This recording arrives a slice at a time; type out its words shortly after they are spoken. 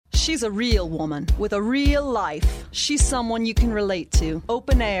She's a real woman with a real life. She's someone you can relate to.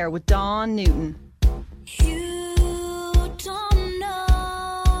 Open Air with Dawn Newton. You don't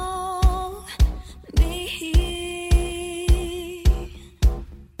know me.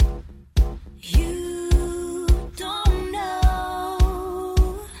 You don't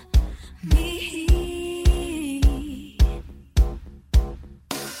know me.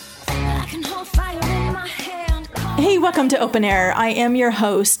 I can hold fire in my hand. Hey, welcome to Open Air. I am your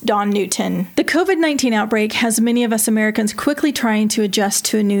host, Dawn Newton. The COVID-19 outbreak has many of us Americans quickly trying to adjust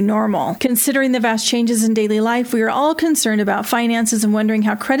to a new normal. Considering the vast changes in daily life, we are all concerned about finances and wondering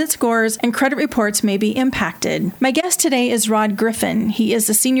how credit scores and credit reports may be impacted. My guest today is Rod Griffin. He is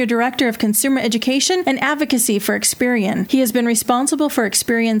the Senior Director of Consumer Education and Advocacy for Experian. He has been responsible for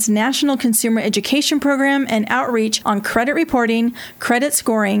Experian's National Consumer Education Program and outreach on credit reporting, credit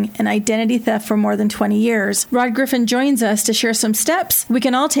scoring, and identity theft for more than 20 years. Rod Griffin joins us to share some steps we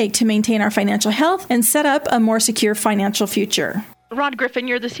can all take to maintain our financial health and set up a more secure financial future. Rod Griffin,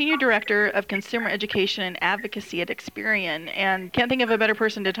 you're the Senior Director of Consumer Education and Advocacy at Experian, and can't think of a better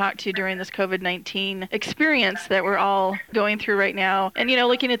person to talk to during this COVID-19 experience that we're all going through right now. And,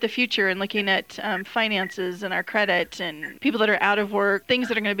 looking at the future and looking at finances and our credit and people that are out of work, things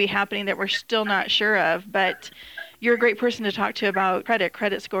that are going to be happening that we're still not sure of, but you're a great person to talk to about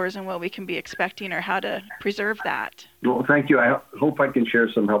credit scores and what we can be expecting or how to preserve that. Well, thank you. I hope I can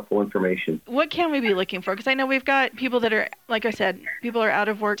share some helpful information. What can we be looking for? Because I know we've got people that are, like I said, people are out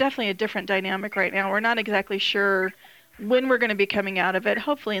of work. Definitely a different dynamic right now. We're not exactly sure when we're going to be coming out of it.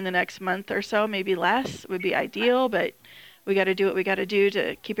 Hopefully in the next month or so, maybe less would be ideal, but we got to do what we got to do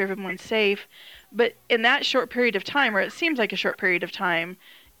to keep everyone safe. But in that short period of time, or it seems like a short period of time,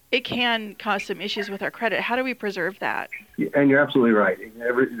 it can cause some issues with our credit. How do we preserve that? And you're absolutely right.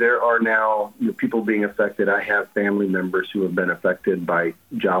 There are now people being affected. I have family members who have been affected by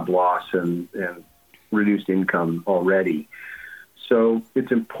job loss and reduced income already. So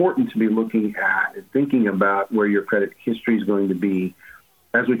it's important to be looking at and thinking about where your credit history is going to be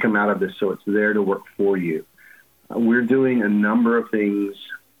as we come out of this, so it's there to work for you. We're doing a number of things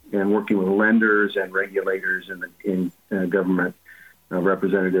and working with lenders and regulators in government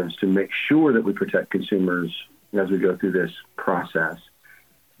representatives to make sure that we protect consumers as we go through this process.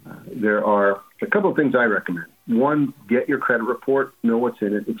 There are a couple of things I recommend. One, get your credit report, know what's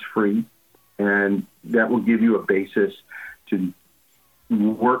in it. It's free, and that will give you a basis to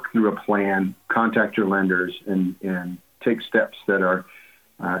work through a plan, contact your lenders, and take steps that are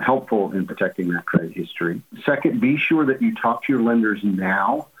helpful in protecting that credit history. Second, be sure that you talk to your lenders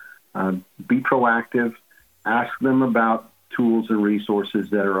now. Be proactive. Ask them about tools and resources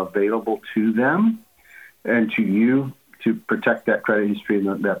that are available to them and to you to protect that credit history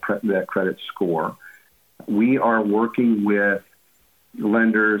and that credit score. We are working with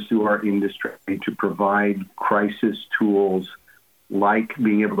lenders through our industry to provide crisis tools like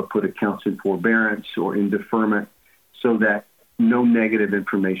being able to put accounts in forbearance or in deferment so that no negative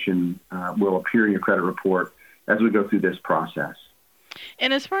information will appear in your credit report as we go through this process.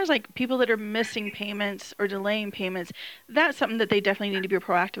 And as far as people that are missing payments or delaying payments, that's something that they definitely need to be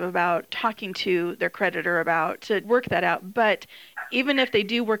proactive about talking to their creditor about to work that out. But even if they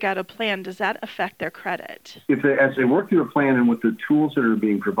do work out a plan, does that affect their credit? As they work through a plan and with the tools that are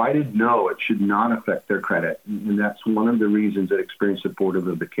being provided, no, it should not affect their credit. And that's one of the reasons that Experian supportive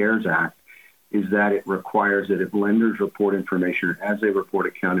of the CARES Act is that it requires that if lenders report information or as they report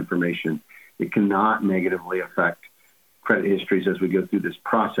account information, it cannot negatively affect credit histories as we go through this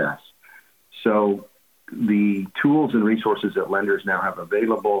process. So the tools and resources that lenders now have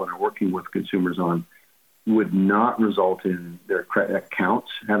available and are working with consumers on would not result in their credit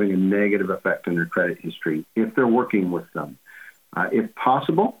accounts having a negative effect on their credit history if they're working with them. If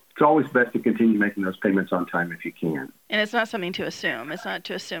possible, it's always best to continue making those payments on time if you can. And it's not something to assume. It's not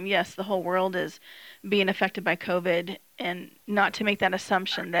to assume, yes, the whole world is being affected by COVID, and not to make that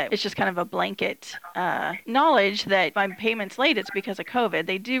assumption that it's just kind of a blanket knowledge that if my payment's late, it's because of COVID.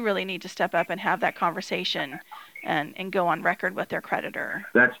 They do really need to step up and have that conversation and go on record with their creditor.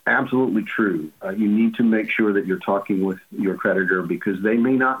 That's absolutely true. You need to make sure that you're talking with your creditor because they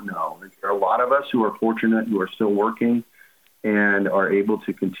may not know. There are a lot of us who are fortunate, who are still working and are able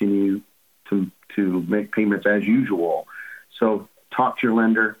to continue to make payments as usual. So talk to your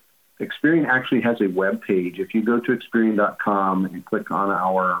lender. Experian actually has a web page. If you go to Experian.com and click on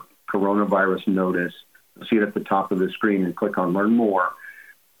our coronavirus notice, you'll see it at the top of the screen and click on Learn More.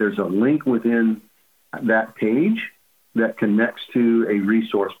 There's a link within that page that connects to a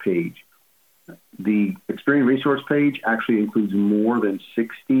resource page. The Experian resource page actually includes more than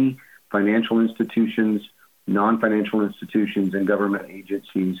 60 financial institutions, non-financial institutions, and government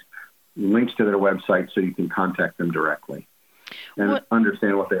agencies links to their website so you can contact them directly and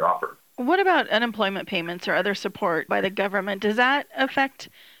understand what they offer. What about unemployment payments or other support by the government? Does that affect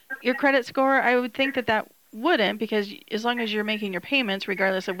your credit score? I would think that wouldn't, because as long as you're making your payments,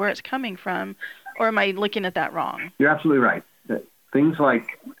 regardless of where it's coming from, or am I looking at that wrong? You're absolutely right. Things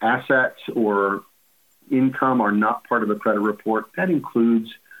like assets or income are not part of a credit report. That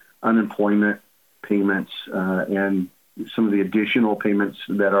includes unemployment payments and some of the additional payments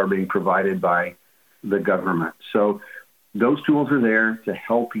that are being provided by the government. So those tools are there to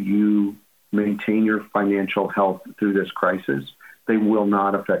help you maintain your financial health through this crisis. They will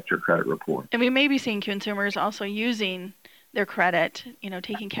not affect your credit report. And we may be seeing consumers also using their credit,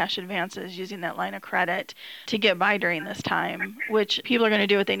 taking cash advances, using that line of credit to get by during this time, which people are going to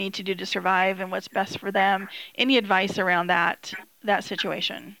do what they need to do to survive and what's best for them. Any advice around that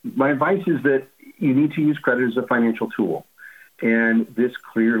situation? My advice is that you need to use credit as a financial tool. And this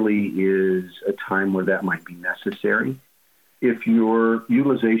clearly is a time where that might be necessary. If your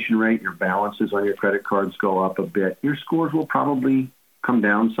utilization rate, your balances on your credit cards go up a bit, your scores will probably come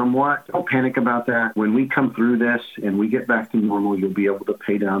down somewhat. Don't panic about that. When we come through this and we get back to normal, you'll be able to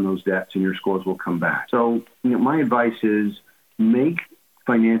pay down those debts and your scores will come back. So, my advice is make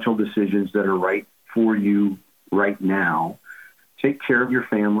financial decisions that are right for you right now. Take care of your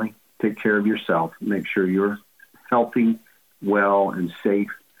family. Take care of yourself. Make sure you're healthy, well, and safe,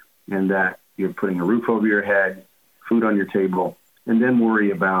 and that you're putting a roof over your head, food on your table, and then worry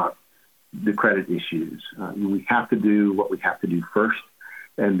about the credit issues. We have to do what we have to do first,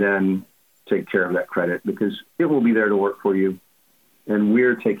 and then take care of that credit, because it will be there to work for you. And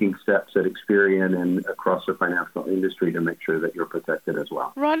we're taking steps at Experian and across the financial industry to make sure that you're protected as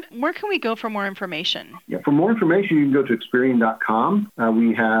well. Rod, where can we go for more information? Yeah, for more information, you can go to Experian.com.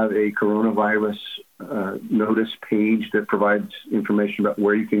 We have a coronavirus notice page that provides information about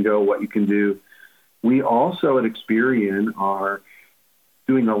where you can go, what you can do. We also at Experian are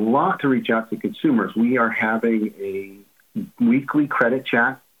doing a lot to reach out to consumers. We are having a weekly credit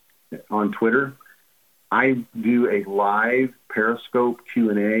chat on Twitter. I do a live Periscope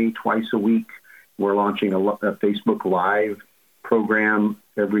Q&A twice a week. We're launching a Facebook Live program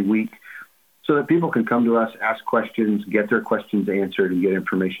every week so that people can come to us, ask questions, get their questions answered, and get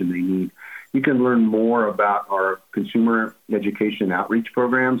information they need. You can learn more about our consumer education outreach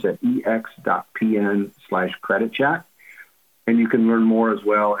programs at ex.pn/credit chat. And you can learn more as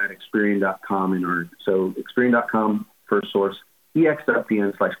well at Experian.com. So Experian.com, first source,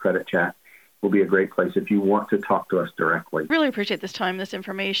 ex.pn/credit chat will be a great place if you want to talk to us directly. Really appreciate this time, this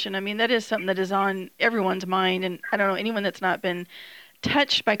information. I mean, that is something that is on everyone's mind. And I don't know, anyone that's not been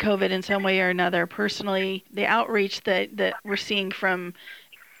touched by COVID in some way or another personally, the outreach that we're seeing from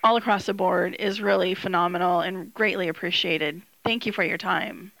all across the board is really phenomenal and greatly appreciated. Thank you for your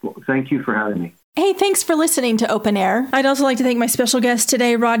time. Well, thank you for having me. Hey, thanks for listening to Open Air. I'd also like to thank my special guest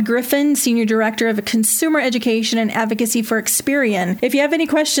today, Rod Griffin, Senior Director of Consumer Education and Advocacy for Experian. If you have any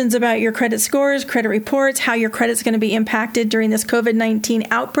questions about your credit scores, credit reports, how your credit's going to be impacted during this COVID-19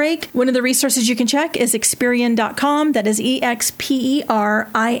 outbreak, one of the resources you can check is Experian.com. That is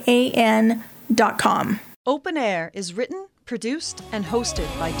EXPERIAN.com. Open Air is written, produced, and hosted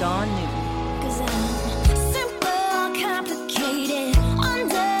by Dawn Newton. 'Cause I'm